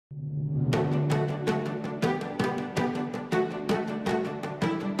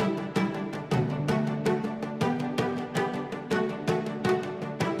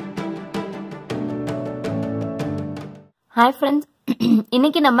Hi friends,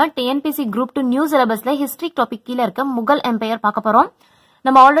 இன்னைக்கு நம்ம TNPSC Group 2 New Syllabusல History topic கீழ இருக்க முகல் Empire பார்க்க போறோம்.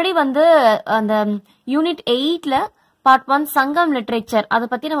 நம்ம ஆல்ரெடி வந்து அந்த யூனிட் 8ல பார்ட் 1 சங்கம் லிட்டரேச்சர் அதை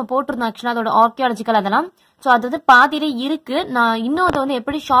பத்தி நம்ம போட்டிருந்தோம். ஆக்சுவலா அதோட ஆர்கியாலஜிக்கல் அதெல்லாம் ஸோ அது வந்து பாதியிலே இருக்கு. நான் இன்னும் அதை வந்து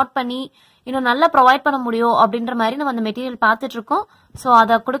எப்படி ஷார்ட் பண்ணி இன்னும் நல்லா ப்ரொவைட் பண்ண முடியும் அப்படின்ற மாதிரி நம்ம அந்த மெட்டீரியல் பார்த்துட்டு இருக்கோம். ஸோ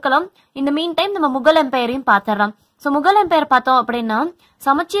அதை கொடுக்கலாம். இந்த மீன் டைம் நம்ம முகல் எம்பையரையும் பார்த்துடலாம். ஸோ முகல் எம்பையர் பார்த்தோம் அப்படின்னா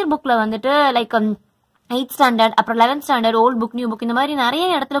சமச்சீர் புக்ல வந்துட்டு லைக் 8th ஸ்டாண்டர்ட் அப்புறம் 11th standard volt book new book இந்த மாதிரி நிறைய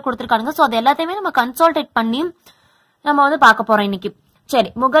இடத்துல கொடுத்துருக்காங்க. ஸோ அது எல்லாத்தையுமே நம்ம கன்சல்டேட் பண்ணி நம்ம வந்து பார்க்க போறோம் இன்னைக்கு. சரி,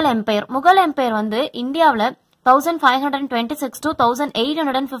 முகல் எம்பையர் வந்து இந்தியாவில் 1526 to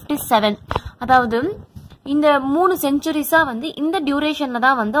 1857 அதாவது இந்த 3 செஞ்சுரிஸா வந்து இந்த டியூரேஷன்ல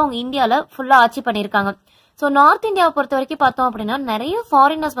தான் வந்து அவங்க இந்தியால ஃபுல்லா ஆட்சி பண்ணிருக்காங்க. ஸோ நார்த் இந்தியாவை பொறுத்த வரைக்கும் பார்த்தோம் அப்படின்னா நிறைய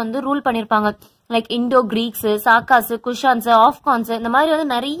ஃபாரினர்ஸ் வந்து ரூல் பண்ணிருப்பாங்க. லைக் இண்டோ கிரீக்ஸ், சாக்காஸ், குஷான்ஸ், ஆப்கான்ஸ் இந்த மாதிரி வந்து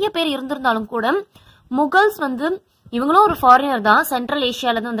நிறைய பேர் இருந்திருந்தாலும் கூட முகல்ஸ் வந்து இவங்களும் ஒரு ஃபாரினர் தான், சென்ட்ரல்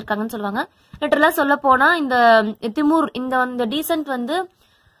ஏஷியால இருந்து வந்திருக்காங்கன்னு சொல்லுவாங்க. லிட்டரலா சொல்ல போனா இந்த திமூர் இந்த டீசன்ட் வந்து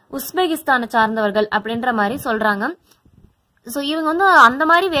உஸ்பெகிஸ்தானை சார்ந்தவர்கள் அப்படின்ற மாதிரி சொல்றாங்க. ஸோ இவங்க வந்து அந்த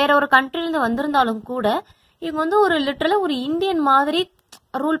மாதிரி வேற ஒரு கண்ட்ரில இருந்து வந்திருந்தாலும் கூட இவங்க வந்து ஒரு லிட்டரலா ஒரு இந்தியன் மாதிரி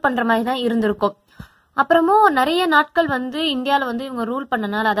ரூல் பண்ற மாதிரி தான் இருந்திருக்கும். அப்புறமும் நிறைய நாட்கள் வந்து இந்தியாவில வந்து இவங்க ரூல்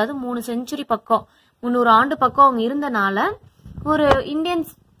பண்ணனால, அதாவது 3 செஞ்சுரி பக்கம் 300 ஆண்டு பக்கம் அவங்க இருந்தனால ஒரு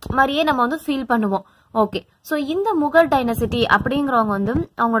இந்தியன்ஸ் மாதிரியே நம்ம வந்து ஃபீல் பண்ணுவோம். ஓகே, ஸோ இந்த முகல் டைனசிட்டி அப்படிங்கிறவங்க வந்து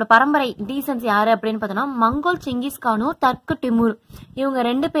அவங்களோட பரம்பரை டீசன்ஸ் யாரு அப்படின்னு பார்த்தோம்னா மங்கோல் செங்கிஸ்கானும் தர்க்கு டிமுர் இவங்க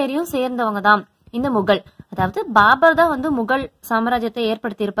 2 பேரையும் சேர்ந்தவங்க தான் இந்த முகல். அதாவது பாபர் தான் வந்து முகல் சாம்ராஜ்யத்தை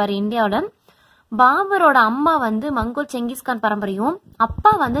ஏற்படுத்தி இருப்பாரு இந்தியாவோட. பாபரோட அம்மா வந்து மங்கோல் செங்கிஸ்கான் பரம்பரையும்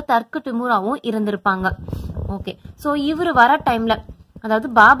அப்பா வந்து தர்க்கு டிமுராவும் இருந்திருப்பாங்க. ஓகே, ஸோ இவர் வர டைம்ல, அதாவது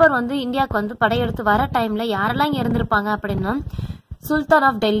பாபர் வந்து இந்தியாவுக்கு வந்து படையெடுத்து வர டைம்ல யாரெல்லாம் இங்க இருந்திருப்பாங்க அப்படின்னா சுல்தான்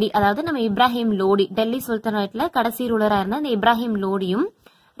ஆஃப் டெல்லி, அதாவது நம்ம இப்ராஹிம் லோடி, டெல்லி சுல்தானேட்ல கடைசி ரூலரா இருந்த இந்த இப்ராஹிம் லோடியும்,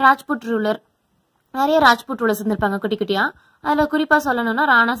 ராஜ்புட் ரூலர், நிறைய ராஜ்புட் ரூலர்ஸ் இருந்திருப்பாங்க குட்டி குட்டியா. அதுல குறிப்பா சொல்லணும்னா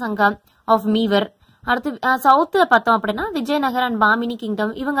ராணா சங்கா ஆஃப் மீவர். அடுத்து சவுத்துல பார்த்தோம் அப்படின்னா விஜயநகர் அண்ட் பாமினி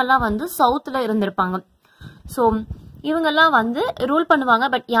கிங்டம் இவங்கெல்லாம் வந்து சவுத்துல இருந்திருப்பாங்க. ஸோ இவங்கெல்லாம் வந்து ரூல் பண்ணுவாங்க.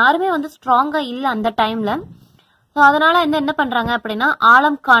 பட் யாருமே வந்து ஸ்ட்ராங்கா இல்ல அந்த டைம்ல. ஸோ அதனால என்ன பண்றாங்க அப்படின்னா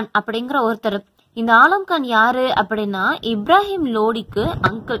ஆலம் கான் அப்படிங்கிற ஒருத்தர். இந்த ஆலம் கான் யாரு அப்படின்னா இப்ராஹிம் லோடிக்கு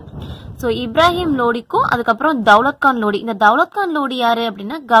அங்கிள். ஸோ இப்ராஹிம் லோடிக்கும் அதுக்கப்புறம் தௌலத் கான் லோடி. இந்த தௌலத் கான் லோடி யாரு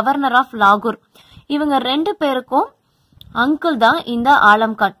அப்படின்னா கவர்னர் ஆஃப் லாகூர். இவங்க 2 பேருக்கும் அங்கிள் தான் இந்த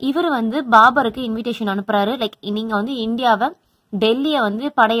ஆலம் கான். இவர் வந்து பாபருக்கு இன்விடேஷன் அனுப்புறாரு, லைக் நீங்க வந்து இந்தியாவை டெல்லிய வந்து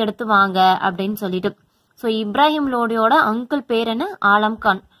படையெடுத்து வாங்க அப்படின்னு சொல்லிட்டு. ஸோ இப்ராஹிம் லோடியோட அங்கிள் பேர் என்ன, ஆலம்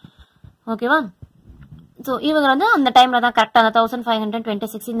கான். ஓகேவா? ஸோ இவங்க வந்து அந்த டைம்ல தான் கரெக்டா அந்த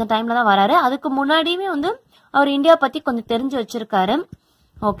 1526 இந்த டைம்ல தான் வராரு. அதுக்கு முன்னாடியுமே வந்து அவர் இந்தியா பத்தி கொஞ்சம் தெரிஞ்சு வச்சிருக்காரு.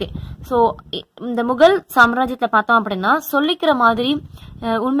 ஓகே, ஸோ இந்த முகல் சாம்ராஜ்யத்தை பார்த்தோம் அப்படின்னா சொல்லிக்கிற மாதிரி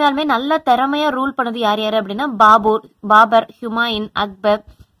உண்மையாலுமே நல்ல திறமையா ரூல் பண்ணது யார் யாரு அப்படின்னா பாபர், ஹுமாயூன், அக்பர்,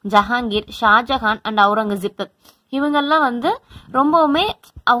 ஜஹாங்கீர், ஷாஜஹான் அண்ட் அவுரங்கசீப். இவங்கெல்லாம் வந்து ரொம்பவுமே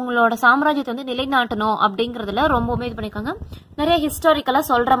அவங்களோட சாம்ராஜ்யத்தை வந்து நிலைநாட்டணும் அப்படிங்கறதுல ரொம்பவுமே இது பண்ணிருக்காங்க. நிறைய ஹிஸ்டாரிக்கலா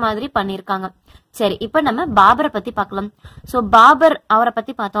சொல்ற மாதிரி பண்ணிருக்காங்க. சரி, இப்ப நம்ம பாபரை பத்தி பார்க்கலாம். சோ பாபர் அவரை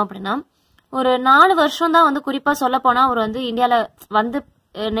பத்தி பார்த்தோம் அப்படின்னா ஒரு 4 வருஷம் தான் வந்து குறிப்பா சொல்ல போனா அவர் வந்து இந்தியால வந்து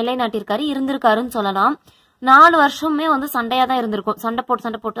நிலைநாட்டிருக்காரு, இருந்திருக்காருன்னு சொல்லலாம். 4 வருஷமே வந்து சண்டையா தான் இருந்திருக்கும். சண்டை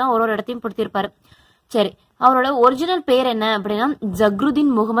போட்டு தான் ஒரு இடத்தையும் பிடித்திருப்பாரு. சரி, அவரோட ஒரிஜினல் பேர் என்ன அப்படின்னா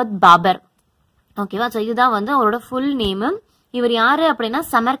ஜக்ருதீன் முகமது பாபர். ஓகேவா? சோ இதுதான் வந்து அவரோட ஃபுல் நேம். இவர் யாரு அப்படின்னா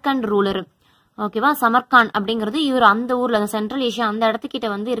சமர்கண்ட் ரூலர். ஓகேவா? சமர்கான் அப்படிங்கிறது இவர் அந்த ஊர்ல, அந்த சென்ட்ரல் ஏஷியா அந்த இடத்துக்கிட்ட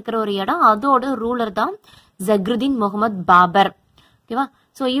வந்து இருக்கிற ஒரு இடம், அதோட ரூலர் தான் ஜக்ருதீன் முகமது பாபர். ஓகேவா?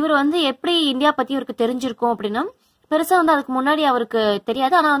 சோ இவர் வந்து எப்படி இந்தியா பத்தி இவருக்கு தெரிஞ்சிருக்கும் அப்படின்னா பெருசா வந்து அதுக்கு முன்னாடி அவருக்கு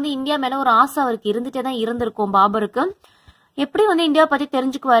தெரியாது. ஆனா வந்து இந்தியா மேல ஒரு ஆசை அவருக்கு இருந்துட்டே தான் இருந்திருக்கும் பாபருக்கு. எப்படி வந்து இந்தியா பத்தி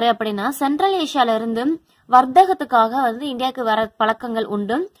தெரிஞ்சுக்குவாரு அப்படின்னா சென்ட்ரல் ஏஷியால இருந்து வர்த்தகத்துக்காக வந்து இந்தியாவுக்கு வர பழக்கங்கள்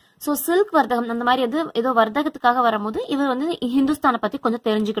உண்டு. சோ சில்க் வர்த்தகம் அந்த மாதிரி ஏதோ வர்த்தகத்துக்காக வரும்போது இவர் வந்து ஹிந்துஸ்தானை பத்தி கொஞ்சம்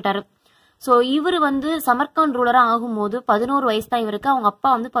தெரிஞ்சுக்கிட்டாரு. சோ இவர் வந்து சமர்கான் ரூலரா ஆகும்போது 11 வயசு தான் இவருக்கு. அவங்க அப்பா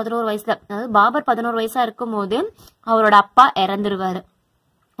வந்து 11 வயசுல, அதாவது பாபர் 11 வயசா இருக்கும் போது அவரோட அப்பா இறந்துருவாரு.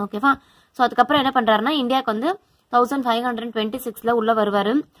 ஓகேவா? சோ அதுக்கப்புறம் என்ன பண்றாருன்னா இந்தியாவுக்கு வந்து 1526ல உள்ள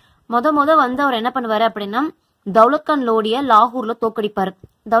வருவாரு. முத வந்து அவர் என்ன பண்ணுவாரு அப்படின்னா தௌலத் கான் லோடிய லாகூர்ல தோக்கடிப்பாரு.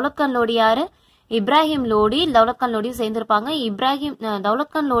 தௌலத் கான் லோடி யாரு? இப்ராஹிம் லோடி, தௌலத் கான் லோடியும் சேர்ந்திருப்பாங்க.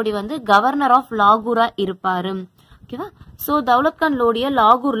 தௌலத் கான் லோடி வந்து கவர்னர் ஆஃப் லாகூரா இருப்பாரு. ஓகேவா? சோ தௌலத் கான் லோடிய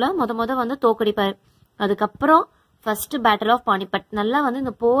லாகூர்ல முத வந்து தோக்கடிப்பாரு. அதுக்கப்புறம் ஃபர்ஸ்ட் பேட்டில் ஆஃப் பானிபட். நல்லா வந்து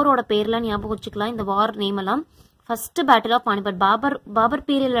இந்த போரோட பேர்லாம் ஞாபகம் வச்சுக்கலாம், இந்த வார் நேம் எல்லாம். First battle of Panipat Babur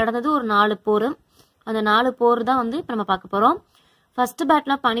பீரியட்ல நடந்தது ஒரு 4 போர். அந்த 4 போர் தான் வந்து இப்ப நம்ம பார்க்க போறோம். ஃபர்ஸ்ட்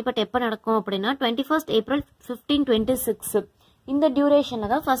பேட்டில் ஆஃப் பானிபட் எப்போ நடக்கும் அப்படின்னா 21st April 1526. இந்த டியூரேஷன்ல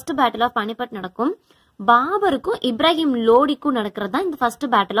தான் ஃபர்ஸ்ட் பேட்டில் ஆஃப் பானிபட் நடக்கும். பாபருக்கும் இப்ராஹிம் லோடிக்கும் நடக்கிறது தான் இந்த ஃபர்ஸ்ட்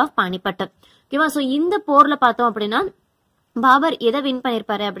பேட்டில் ஆஃப் பானிபட். ஓகேவா? ஸோ இந்த போர்ல பார்த்தோம் அப்படின்னா பாபர் எதை வின்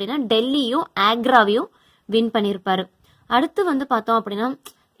பண்ணிருப்பாரு அப்படின்னா டெல்லியும் ஆக்ராவையும் வின் பண்ணிருப்பாரு. அடுத்து வந்து பார்த்தோம் அப்படின்னா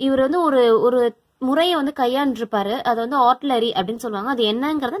இவர் வந்து ஒரு முறையை வந்து கையாண்டிருப்பாரு. அது வந்து ஆர்ட்லரி அப்படின்னு சொல்லுவாங்க. அது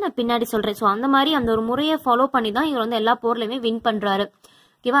என்னங்கறத நான் பின்னாடி சொல்றேன். ஸோ அந்த மாதிரி அந்த ஒரு முறையை ஃபாலோ பண்ணி தான் இவர் வந்து எல்லா போர்லயுமே வின் பண்றாரு.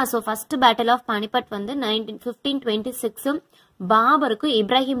 ஓகேவா? So first battle of Panipat வந்து 1526 பாபருக்கும்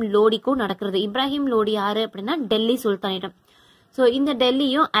இப்ராஹிம் லோடிக்கும் நடக்கிறது. இப்ராஹிம் லோடி யாரு அப்படின்னா டெல்லி சுல்தானிடம். ஸோ இந்த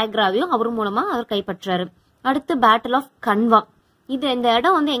டெல்லியும் ஆக்ராவையும் அவர் மூலமா அவர் கைப்பற்றாரு. அடுத்து பேட்டில் ஆஃப் கன்வா. இந்த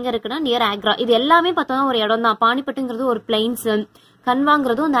இடம் வந்து எங்க இருக்குன்னா நியர் ஆக்ரா. இது எல்லாமே பார்த்தோம்னா ஒரு இடம் தான். பானிபட்டுங்கிறது ஒரு பிளைன்ஸ்,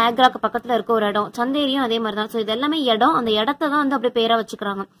 கன்வாங்கிறதும் அந்த ஆக்ராக்கு பக்கத்துல இருக்க ஒரு இடம், சந்தேரியும் அதே மாதிரி தான். ஸோ இது எல்லாமே இடம். அந்த இடத்த தான் வந்து அப்படியே பேரா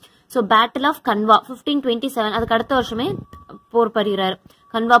வச்சுக்கிறாங்க. ஸோ பேட்டில் ஆஃப் கன்வா 1527 அதுக்கு அடுத்த வருஷமே போர் படுகிறாரு,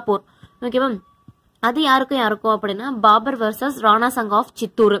 கன்வா போர். ஓகேவா? அது யாருக்கும் அப்படின்னா Babur versus Rana Sanga of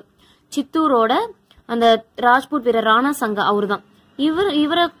Chittoor. சித்தூரோட அந்த ராஜ்பூட் வீரர் ராணா சங்கா அவரு தான்.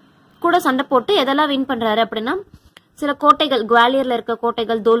 இவரை கூட சண்டை போட்டு எதெல்லாம் வின் பண்றாரு அப்படின்னா சில கோட்டைகள், குவாலியர்ல இருக்க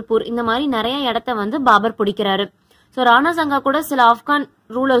கோட்டைகள், தோல்பூர், இந்த மாதிரி நிறைய இடத்த வந்து பாபர் பிடிக்கிறாரு. ஸோ ராணா சங்கா கூட சில ஆப்கான்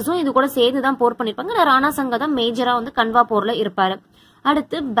ரூலர்ஸும் இது கூட சேர்ந்து தான் போர் பண்ணிருப்பாங்க. ராணா சங்கா தான் மேஜரா வந்து கன்வா போர்ல இருப்பாரு.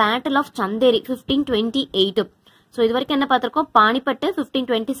 அடுத்து பேட்டில் ஆஃப் சந்தேரி 1528. ஸோ இது வரைக்கும் என்ன பார்த்திருக்கோம்? பானிபட்டு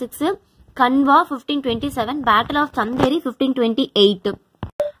 1526, Khanwa 1527, battle of Chanderi 1528.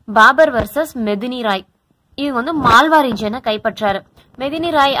 Babur versus மெதினி Rai. இவங்க வந்து மால்வா ரீஜனை கைப்பற்றாரு.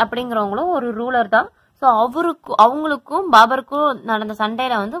 மெதினி ராய் அப்படிங்கிறவங்களும் ஒரு ரூலர் தான். ஸோ அவங்களுக்கும் பாபருக்கும் நடந்த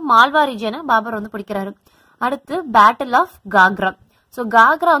சண்டையில வந்து மால்வா ரீஜனை பாபர் வந்து பிடிக்கிறாரு. அடுத்து battle of Ghaghra. So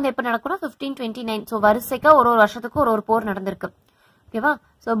Ghaghra வந்து எப்ப நடக்கும்னா 1529. ஸோ வரிசைக்கா ஒரு வருஷத்துக்கு ஒரு போர் நடந்திருக்கு. ஓகேவா?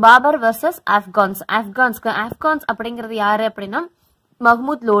 So Babur versus Afghans. Afghans அப்படிங்கிறது யாரு அப்படின்னா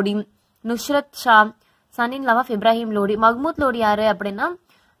Mahmoud Lodi, Nusrat Shah, Sun love of Ibrahim Lodi. Mahmoud Lodi யாரு அப்படின்னா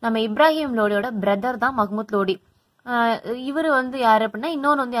நம்ம இப்ராஹிம் லோடியோட பிரதர் தான் மஹ்மூத் லோடி. இவர் வந்து யாரு அப்படின்னா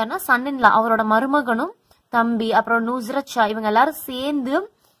இன்னொன்னு வந்து யாருன்னா சன் அவரோட மருமகனும் தம்பி, அப்புறம் நுஸ்ரத் ஷா, இவங்க எல்லாரும் சேர்ந்து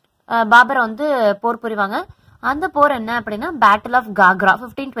பாபரை வந்து போர் புரிவாங்க. அந்த போர் என்ன அப்படின்னா பேட்டில் ஆஃப் காக்ரா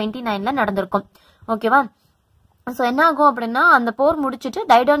 1529 நடந்திருக்கும். ஓகேவா? ஸோ என்ன ஆகும் அப்படின்னா அந்த போர் முடிச்சுட்டு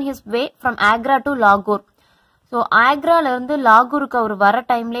tight on his way from Agra to லாகூர். ஸோ ஆக்ரால இருந்து லாகூருக்கு அவர் வர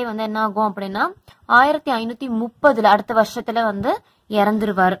டைம்லேயே வந்து என்ன ஆகும் அப்படின்னா 1530 அடுத்த வருஷத்துல வந்து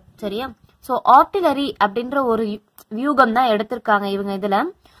இறந்துருவாரு. சரியா? ஸோ ஆர்டிலரி அப்படின்ற ஒரு வியூகம் தான் எடுத்திருக்காங்க இவங்க இதுல.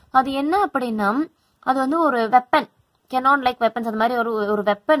 அது என்ன அப்படின்னா அது வந்து ஒரு வெப்பன், கெனான் லைக் வெப்பன்ஸ், அந்த மாதிரி ஒரு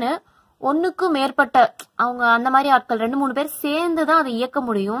வெப்பனு ஒன்னுக்கும் மேற்பட்ட அவங்க அந்த மாதிரி ஆட்கள் 2-3 பேர் சேர்ந்து தான் அதை இயக்க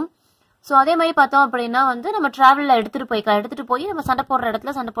முடியும். ஸோ அதே மாதிரி பார்த்தோம் அப்படின்னா வந்து நம்ம டிராவல்ல எடுத்துட்டு போய் நம்ம சண்டை போடுற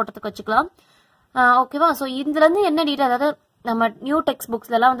இடத்துல சண்டை போடுறதுக்கு வச்சுக்கலாம். ஓகேவா? ஸோ இதுல இருந்து என்ன டீட்டெயில், அதாவது நம்ம நியூ டெக்ஸ்ட்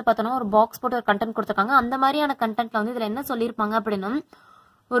புக்ஸ்ல எல்லாம் வந்து பார்த்தோம்னா ஒரு பாக்ஸ் போட்டு ஒரு கண்டென்ட் கொடுத்துருக்காங்க. அந்த மாதிரியான கண்டென்ட்ல வந்து இதுல என்ன சொல்லியிருப்பாங்க அப்படின்னா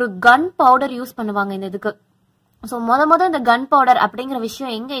ஒரு கன் பவுடர் யூஸ் பண்ணுவாங்க இந்த இதுக்கு. ஸோ முத இந்த கன் பவுடர் அப்படிங்கிற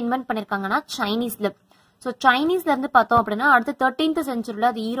விஷயம் எங்க இன்வென்ட் பண்ணிருக்காங்கன்னா சைனீஸ்ல. ஸோ சைனீஸ்ல இருந்து பார்த்தோம் அப்படின்னா அடுத்த 13th centuryல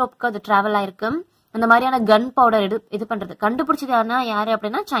அது யூரோப்புக்கு அது டிராவல் ஆயிருக்கு. அந்த மாதிரியான கன் பவுடர் இது பண்றது கண்டுபிடிச்சது யாரு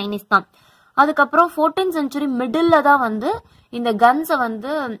அப்படின்னா சைனீஸ் தான். அதுக்கப்புறம் 14th century மிடில்ல தான் வந்து இந்த கன்ஸை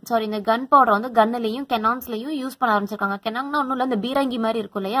வந்து இந்த கன் பவுடர் வந்து கன்னுலயும் கெனான்ஸ்லயும் யூஸ் பண்ண ஆரம்பிச்சிருக்காங்க. கெனான்னா ஒன்னும் இல்ல, இந்த பீரங்கி மாதிரி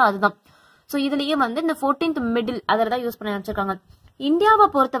இருக்கும் இல்லையா, அதுதான். ஸோ இதுலயும் வந்து இந்த 14th மிடில் அதில் தான் யூஸ் பண்ண ஆரம்பிச்சிருக்காங்க. இந்தியாவை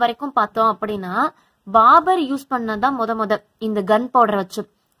பொறுத்த வரைக்கும் பார்த்தோம் அப்படின்னா பாபர் யூஸ் பண்ணதான் முத இந்த கன் பவுடர் வச்சு.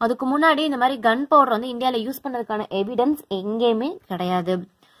 அதுக்கு முன்னாடி இந்த மாதிரி கன் பவுடர் வந்து இந்தியாவில யூஸ் பண்ணதுக்கான எவிடன்ஸ் எங்கேயுமே கிடையாது.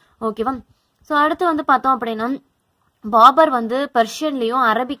 ஓகேவா? ஸோ அடுத்து வந்து பார்த்தோம் அப்படின்னா பாபர் வந்து பெர்ஷியன்லயும்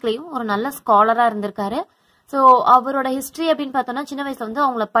அரபிக்லயும் ஒரு நல்ல ஸ்காலரா இருந்திருக்காரு. ஸோ அவரோட ஹிஸ்டரி அப்படின்னு பார்த்தோம்னா சின்ன வயசுல வந்து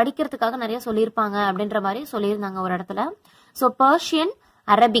அவங்கள படிக்கிறதுக்காக நிறைய சொல்லியிருப்பாங்க அப்படின்ற மாதிரி சொல்லியிருந்தாங்க ஒரு இடத்துல. ஸோ பெர்ஷியன்,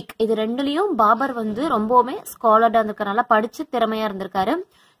 அரபிக் இது ரெண்டுலயும் பாபர் வந்து ரொம்பவுமே ஸ்காலர்டா இருந்திருக்கனால படிச்சு திறமையா இருந்திருக்காரு.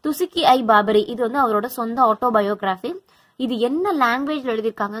 துசிக்கி ஐ பாபரி இது வந்து அவரோட சொந்த ஆட்டோபயோகிராஃபி. இது என்ன லாங்குவேஜ்ல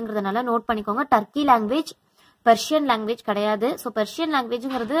எழுதியிருக்காங்கிறதுனால நோட் பண்ணிக்கோங்க. டர்க்கி லாங்குவேஜ், பெர்ஷியன் லாங்குவேஜ் கிடையாது. ஸோ பெர்ஷியன்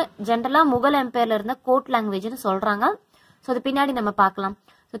லாங்குவேஜ்ங்கிறது ஜென்ரலா முகல் எம்பையர்ல இருந்த கோட் லாங்குவேஜ்னு சொல்றாங்க. ஸோ அது பின்னாடி நம்ம பார்க்கலாம்.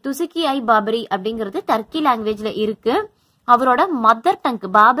 ஸோ துசிக்கி ஐ பாபரி அப்படிங்கிறது டர்க்கி லாங்குவேஜ்ல இருக்கு. அவரோட மதர் டங்,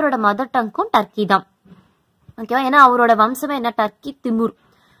 பாபரோட மதர் டங்கும் டர்க்கி தான். ஓகேவா? ஏன்னா அவரோட வம்சமே என்ன, டர்க்கி, திமுர்.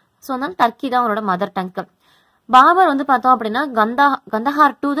 ஸோ அதனால டர்க்கி தான் அவரோட மதர் டங். பாபர் வந்து பார்த்தோம் அப்படின்னா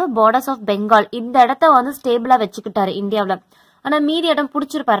Kandahar to the borders of Bengal இந்த இடத்த வந்து ஸ்டேபிளா வச்சுக்கிட்டாரு இந்தியாவில. ஆனா மீதி இடம்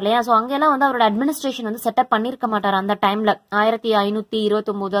பிடிச்சிருப்பாரு இல்லையா? ஸோ அங்கெல்லாம் வந்து அவரோட அட்மினிஸ்ட்ரேஷன் வந்து செட்டப் பண்ணிருக்க மாட்டாரு அந்த டைம்ல.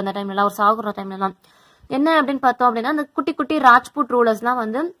 1529 அந்த டைம்ல எல்லாம், ஒரு சாகுற டைம்ல எல்லாம் என்ன அப்படின்னு பார்த்தோம் அப்படின்னா அந்த குட்டி குட்டி ராஜ்பூட் ரூலர்ஸ் எல்லாம்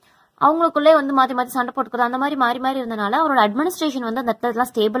வந்து அவங்களுக்குள்ளே வந்து மாத்தி சண்டை போட்டுக்கிறது அந்த மாதிரி மாறி இருந்தனால அவரோட அட்மினிஸ்ட்ரேஷன் வந்து அந்த இடத்துல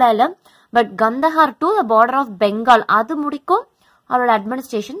ஸ்டேபிளா இல்ல. But Kandahar to the border of Bengal அது முடிக்கும் அவரோட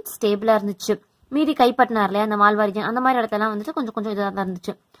அட்மினிஸ்ட்ரேஷன் ஸ்டேபிளா இருந்துச்சு. மீதி கைப்பற்றினார் இல்லையா அந்த மால்வாரிஜன், அந்த மாதிரி இடத்தெல்லாம் வந்துட்டு கொஞ்சம் கொஞ்சம் இதாக தான்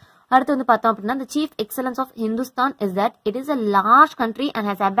இருந்துச்சு. அடுத்து வந்து பார்த்தோம் அப்படின்னா the chief excellence of Hindustan is that it is a large country and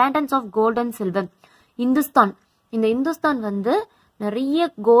has abundance of gold and silver. இந்த இந்துஸ்தான் வந்து நிறைய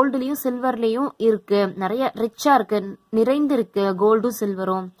கோல்டுலயும் சில்வர்லயும் இருக்கு, நிறைய ரிச்சா இருக்கு, நிறைந்து இருக்கு கோல்டும்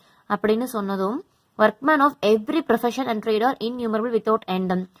சில்வரும் அப்படின்னு சொன்னதும் workmen of every profession and trade R innumerable without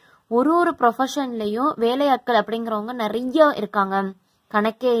end. ஒரு ப்ரொஃபஷன்லயும் வேலையாட்கள் அப்படிங்கிறவங்க நிறைய இருக்காங்க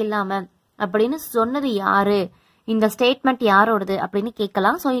கணக்கே இல்லாம அப்படின்னு சொன்னது யாரு, இந்த ஸ்டேட்மெண்ட் யாரோடது அப்படின்னு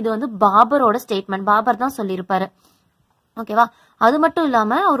கேட்கலாம். ஸோ இது வந்து பாபரோட ஸ்டேட்மெண்ட், பாபர் தான் சொல்லியிருப்பாரு. ஓகேவா? அது மட்டும்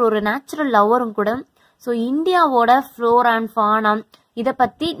இல்லாம அவர் ஒரு நேச்சுரல் லவ்வரும் கூட. ஸோ இந்தியாவோட ஃப்ளோரா அண்ட் ஃபானா இதை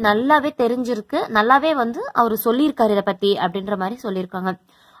பத்தி நல்லாவே தெரிஞ்சிருக்கு, நல்லாவே வந்து அவர் சொல்லியிருக்காரு இதை பத்தி அப்படின்ற மாதிரி சொல்லியிருக்காங்க.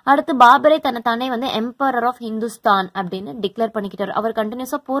 அடுத்து பாபரே தன்னை வந்து எம்பரர் ஆஃப் ஹிந்துஸ்தான் அப்படின்னு டிக்ளேர் பண்ணிக்கிட்டாரு. அவர்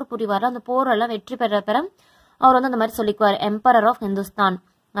கண்டினியூஸா போர் புரிவாரு, அந்த போர் எல்லாம் வெற்றி பெற அவர் வந்து அந்த மாதிரி சொல்லிக்குவாரு எம்பரர் ஆஃப் ஹிந்துஸ்தான்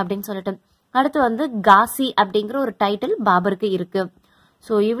அப்படின்னு சொல்லிட்டு. அடுத்து வந்து காசி அப்படிங்கிற ஒரு டைட்டில் பாபருக்கு இருக்கு.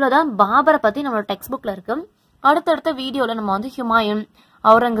 ஸோ இவ்வளவுதான் பாபரை பத்தி நம்மளோட டெக்ஸ்ட் புக்ல இருக்கு. அடுத்தடுத்த வீடியோல நம்ம வந்து ஹுமாயூன்,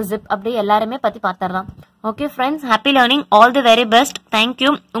 அவுரங்கசீப் அப்படி எல்லாருமே பத்தி பார்த்துடலாம். Okay friends, happy learning, all the very best,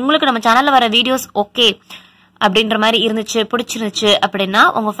 thank you. உங்களுக்கு நம்ம சேனல்ல வர வீடியோஸ் ஓகே அப்படின்ற மாதிரி இருந்துச்சு, பிடிச்சிருந்துச்சு அப்படின்னா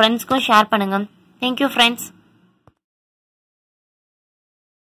உங்க ஃப்ரெண்ட்ஸ்க்கும் ஷேர் பண்ணுங்க. Thank you friends.